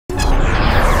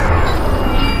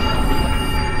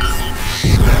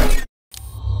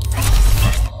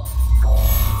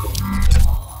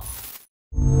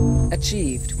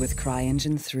Achieved with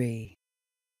CryEngine 3.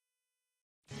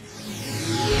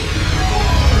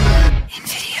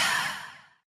 nVIDIA.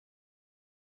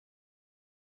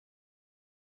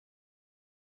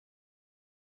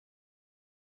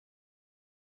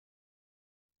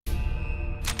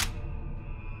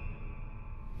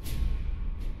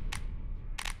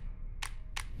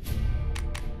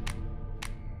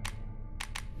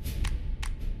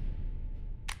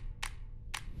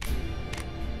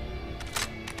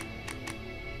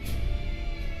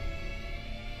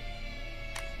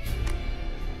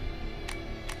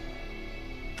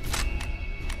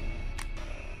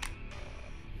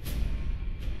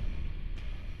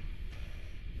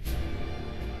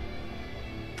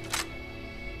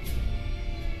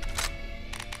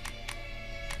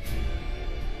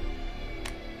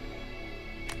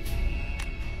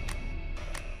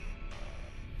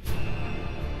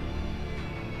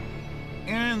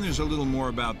 And there's a little more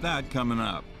about that coming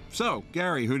up. So,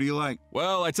 Gary, who do you like?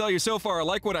 Well, I tell you so far, I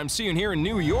like what I'm seeing here in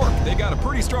New York. They got a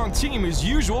pretty strong team as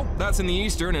usual. That's in the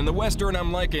Eastern, and the Western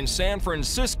I'm liking San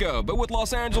Francisco, but with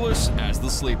Los Angeles as the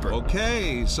sleeper.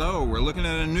 Okay, so we're looking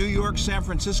at a New York, San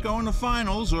Francisco in the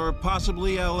finals, or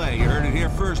possibly LA. You heard it here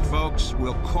first, folks.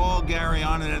 We'll call Gary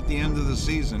on it at the end of the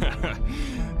season.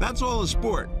 That's all the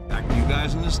sport. Back to you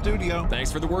guys in the studio.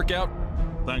 Thanks for the workout.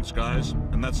 Thanks, guys.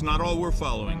 And that's not all we're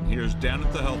following. Here's Dan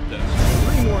at the help desk.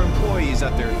 3 more employees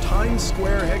at their Times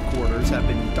Square headquarters have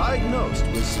been diagnosed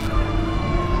with...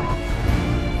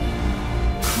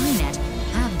 CRYSIS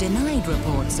have denied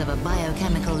reports of a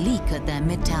biochemical leak at their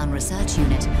Midtown research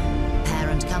unit.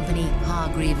 Parent company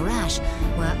Hargreave Rash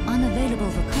were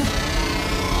unavailable for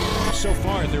comment. So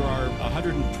far, there are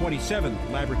 127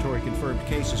 laboratory-confirmed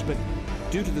cases, but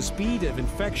due to the speed of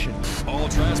infection, all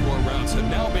transport routes have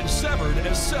now been severed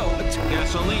as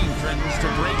gasoline threatens to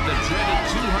break the dreaded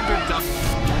 $200.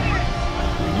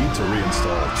 We need to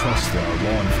reinstall trust in our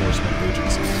law enforcement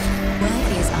agencies.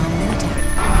 Where is our military?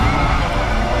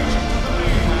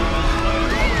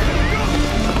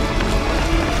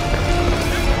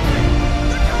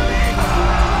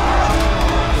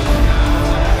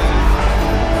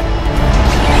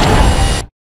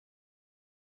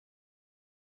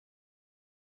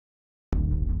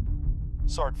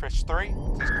 Swordfish 3,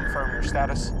 please confirm your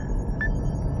status.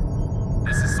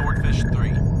 This is Swordfish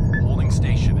 3, holding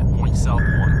station at point south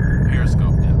 1,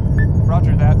 periscope depth.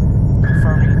 Roger that,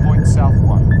 confirming point south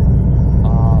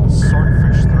 1.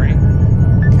 Swordfish 3,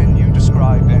 can you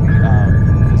describe any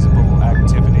visible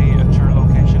activity at your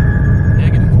location?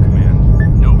 Negative,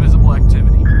 Command. No visible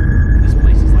activity. This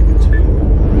place is like a tomb.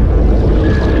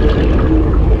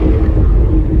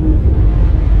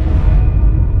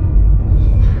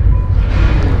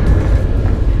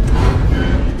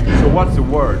 What's the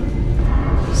word?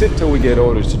 Sit till we get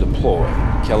orders to deploy.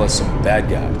 Kill us some bad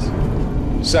guys.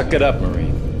 Suck it up,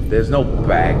 Marine. There's no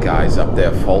bad guys up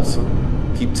there,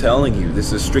 Folsom. Keep telling you, this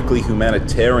is a strictly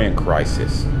humanitarian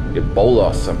crisis.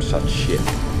 Ebola or some such shit.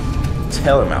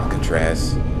 Tell him,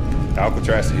 Alcatraz.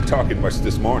 Alcatraz ain't talking much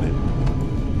this morning.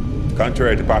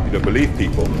 Contrary to popular belief,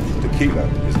 people, tequila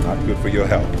is not good for your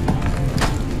health.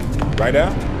 Right,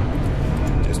 Al?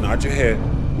 Just nod your head.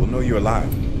 We'll know you're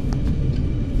alive.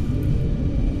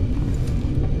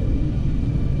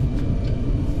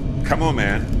 Come on,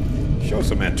 man. Show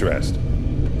some interest.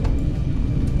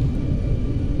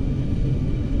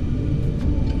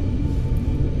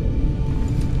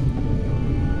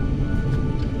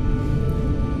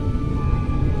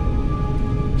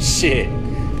 Shit,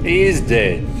 he is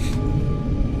dead.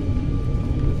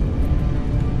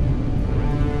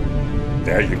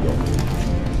 There you go.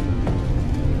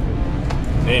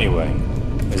 Anyway,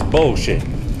 it's bullshit.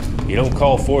 You don't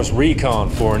call Force Recon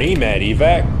for an EMAT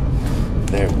evac.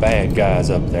 They're bad guys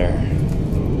up there.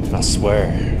 I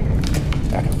swear.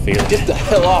 I can feel it. Get the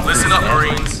hell off me. Listen up,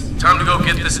 Marines. Time to go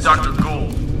get this Dr.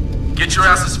 Gould. Get your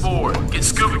asses forward. Get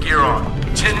scuba gear on.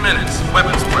 10 minutes.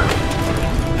 Weapons prep.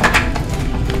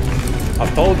 I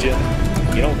told you.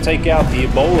 You don't take out the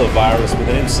Ebola virus with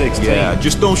an M16. Yeah,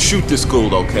 just don't shoot this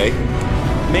Gould, okay?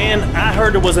 Man, I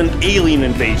heard there was an alien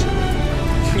invasion.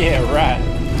 Yeah, right.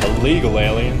 Illegal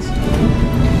aliens.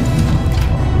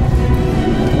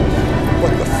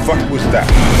 What the fuck was that?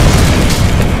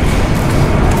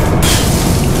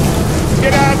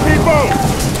 Get out, people!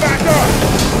 Back up!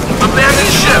 Abandoned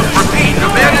ship! Repeat,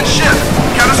 abandoned ship!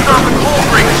 Catastrophic hull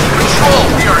breach! Control,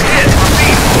 we are hit!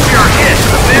 Repeat, we are hit!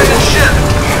 Abandoned ship!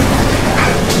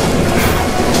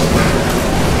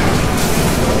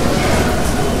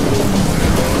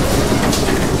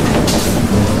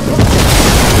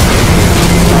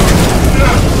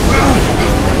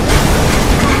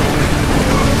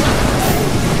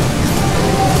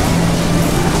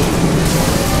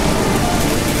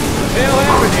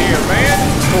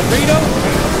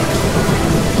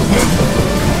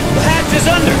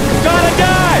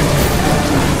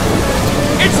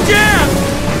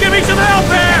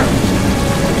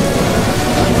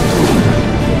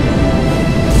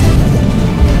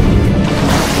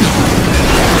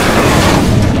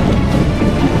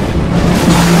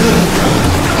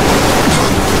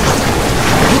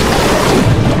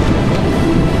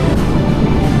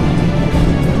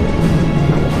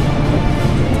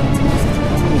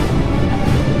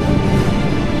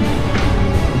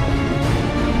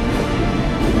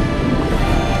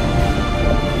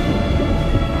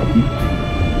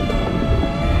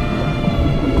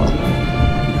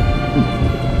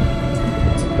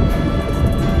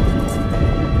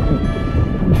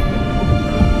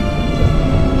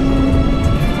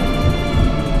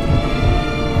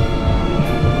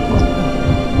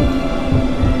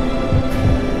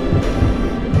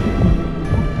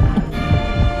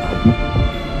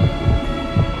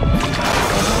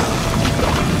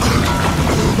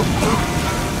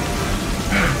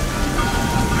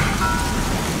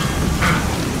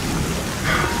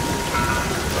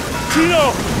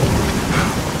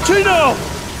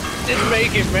 didn't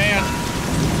make it, man.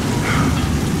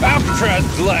 Alcatraz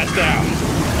is the last out.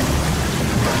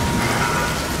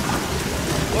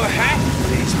 What happened to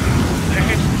these people,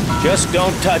 man? Just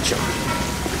don't touch them.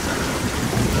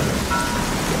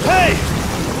 Hey!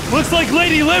 Looks like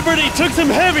Lady Liberty took some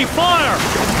heavy fire!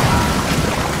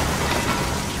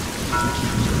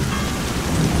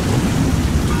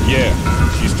 Yeah,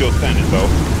 she's still standing though.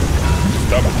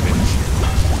 Stubborn bitch.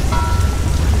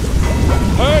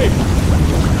 Hey!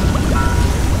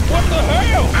 What the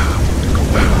hell?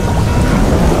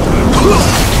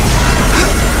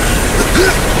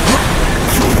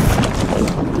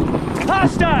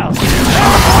 Hostiles!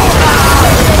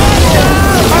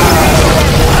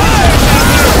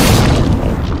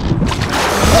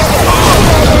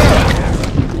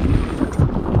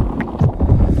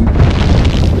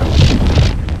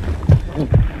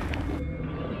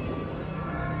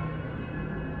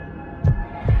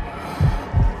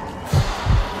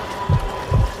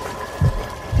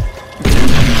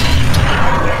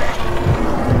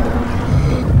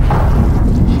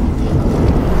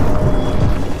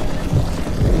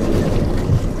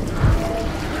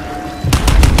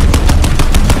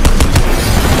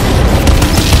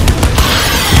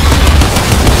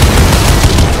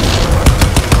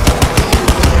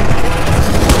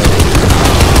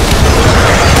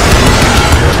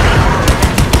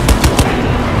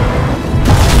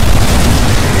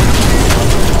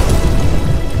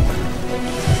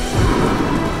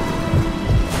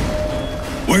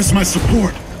 Where's my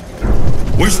support?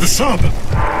 Where's the sub?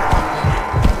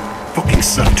 Fucking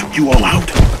sub took you all out?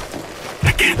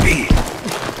 That can't be.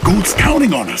 Gould's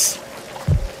counting on us.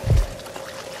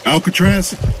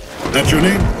 Alcatraz? That's your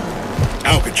name?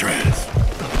 Alcatraz.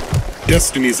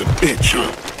 Destiny's a bitch,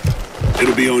 huh?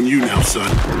 It'll be on you now,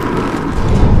 son.